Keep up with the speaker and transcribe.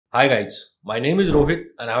Hi guys, my name is Rohit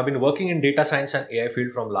and I have been working in data science and AI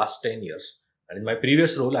field from last 10 years. And in my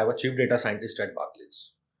previous role, I was chief data scientist at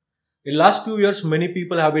Barclays. In last few years, many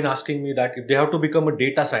people have been asking me that if they have to become a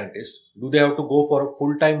data scientist, do they have to go for a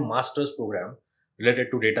full-time master's program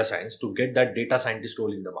related to data science to get that data scientist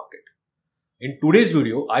role in the market? In today's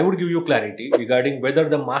video, I would give you clarity regarding whether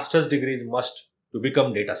the master's degree is must to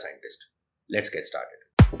become data scientist. Let's get started.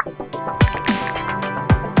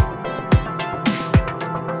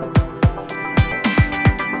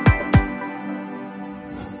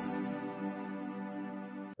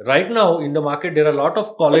 Right now in the market, there are a lot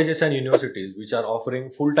of colleges and universities which are offering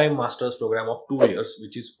full-time master's program of 2 years,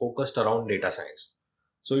 which is focused around data science.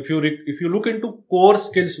 So if you look into core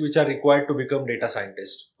skills which are required to become data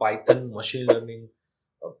scientist, Python, machine learning,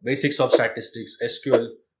 basics of statistics, SQL,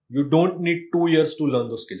 you don't need 2 years to learn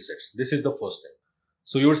those skill sets. This is the first thing.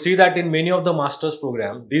 So you will see that in many of the master's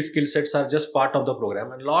program, these skill sets are just part of the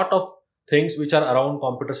program, and a lot of things which are around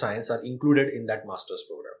computer science are included in that master's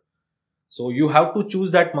program. So you have to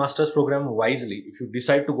choose that master's program wisely if you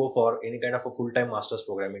decide to go for any kind of a full-time master's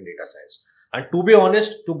program in data science. And to be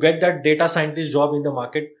honest, to get that data scientist job in the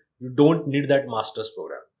market, you don't need that master's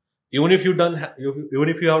program. Even if you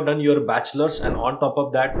have done your bachelor's and on top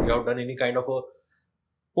of that, you have done any kind of a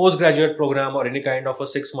postgraduate program or any kind of a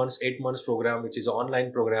 6 months, 8 months program, which is an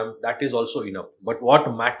online program, that is also enough. But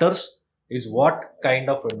what matters is what kind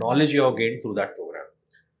of knowledge you have gained through that program.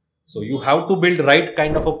 So you have to build right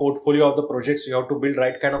kind of a portfolio of the projects, you have to build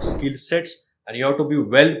right kind of skill sets, and you have to be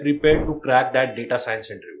well prepared to crack that data science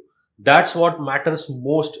interview. That's what matters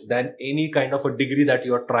most than any kind of a degree that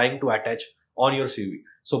you are trying to attach on your CV.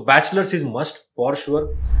 So bachelor's is must for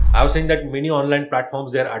sure. I was saying that many online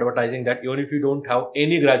platforms, they are advertising that even if you don't have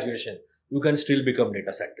any graduation, you can still become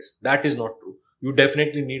data scientist. That is not true. You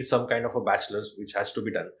definitely need some kind of a bachelor's which has to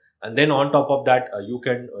be done. And then on top of that, you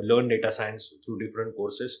can learn data science through different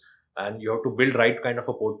courses. And you have to build right kind of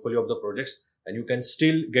a portfolio of the projects, and you can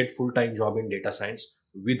still get full-time job in data science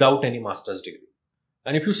without any master's degree.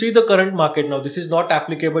 And if you see the current market now, this is not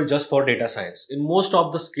applicable just for data science. In most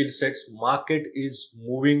of the skill sets, market is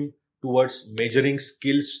moving towards measuring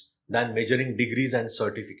skills than measuring degrees and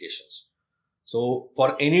certifications. So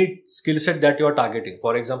for any skill set that you are targeting,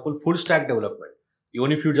 for example, full stack development,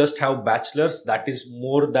 even if you just have bachelor's, that is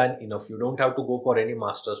more than enough. You don't have to go for any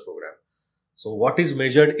master's program. So what is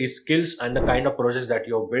measured is skills and the kind of projects that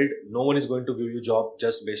you have built. No one is going to give you a job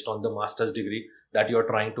just based on the master's degree that you are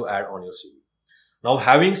trying to add on your CV. Now,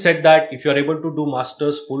 having said that, if you are able to do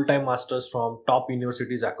masters, full-time masters from top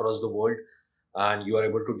universities across the world, and you are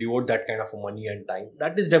able to devote that kind of money and time,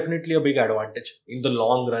 that is definitely a big advantage in the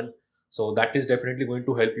long run. So that is definitely going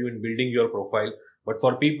to help you in building your profile. But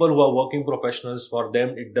for people who are working professionals, for them,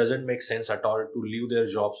 it doesn't make sense at all to leave their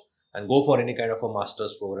jobs and go for any kind of a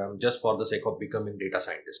master's program just for the sake of becoming data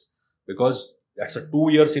scientist, because that's a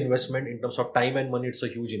 2 years investment in terms of time and money. It's a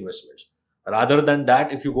huge investment. Rather than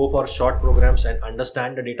that, if you go for short programs and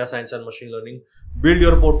understand the data science and machine learning, build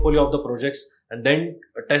your portfolio of the projects and then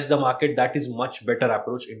test the market, that is much better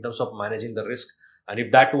approach in terms of managing the risk. And if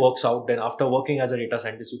that works out, then after working as a data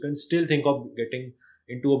scientist, you can still think of getting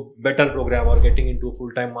into a better program or getting into a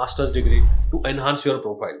full-time master's degree to enhance your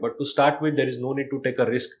profile. But to start with, there is no need to take a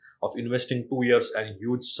risk of investing 2 years and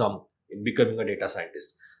huge sum in becoming a data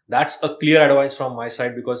scientist. That's a clear advice from my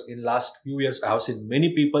side, because in last few years, I have seen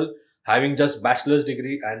many people having just bachelor's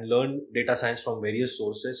degree and learn data science from various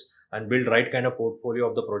sources and build right kind of portfolio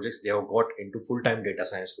of the projects. They have got into full-time data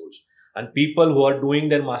science roles. And people who are doing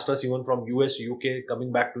their masters even from US, UK,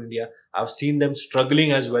 coming back to India, I've seen them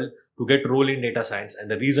struggling as well to get role in data science.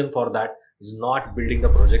 And the reason for that is not building the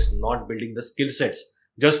projects, not building the skill sets,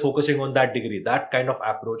 just focusing on that degree. That kind of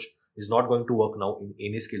approach is not going to work now in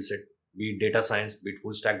any skill set, be it data science, be it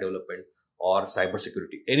full stack development or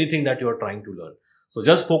cybersecurity, anything that you are trying to learn. So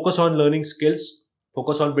just focus on learning skills,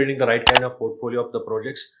 focus on building the right kind of portfolio of the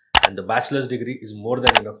projects, and the bachelor's degree is more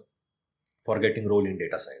than enough for getting role in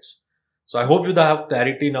data science. So I hope you have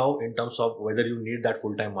clarity now in terms of whether you need that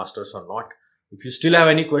full-time master's or not. If you still have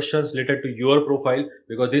any questions related to your profile,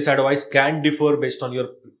 because this advice can differ based on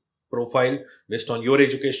your profile, based on your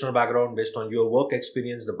educational background, based on your work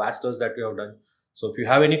experience, the bachelor's that you have done. So if you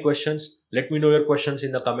have any questions, let me know your questions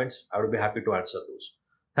in the comments. I would be happy to answer those.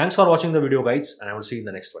 Thanks for watching the video, guys, and I will see you in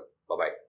the next one. Bye-bye.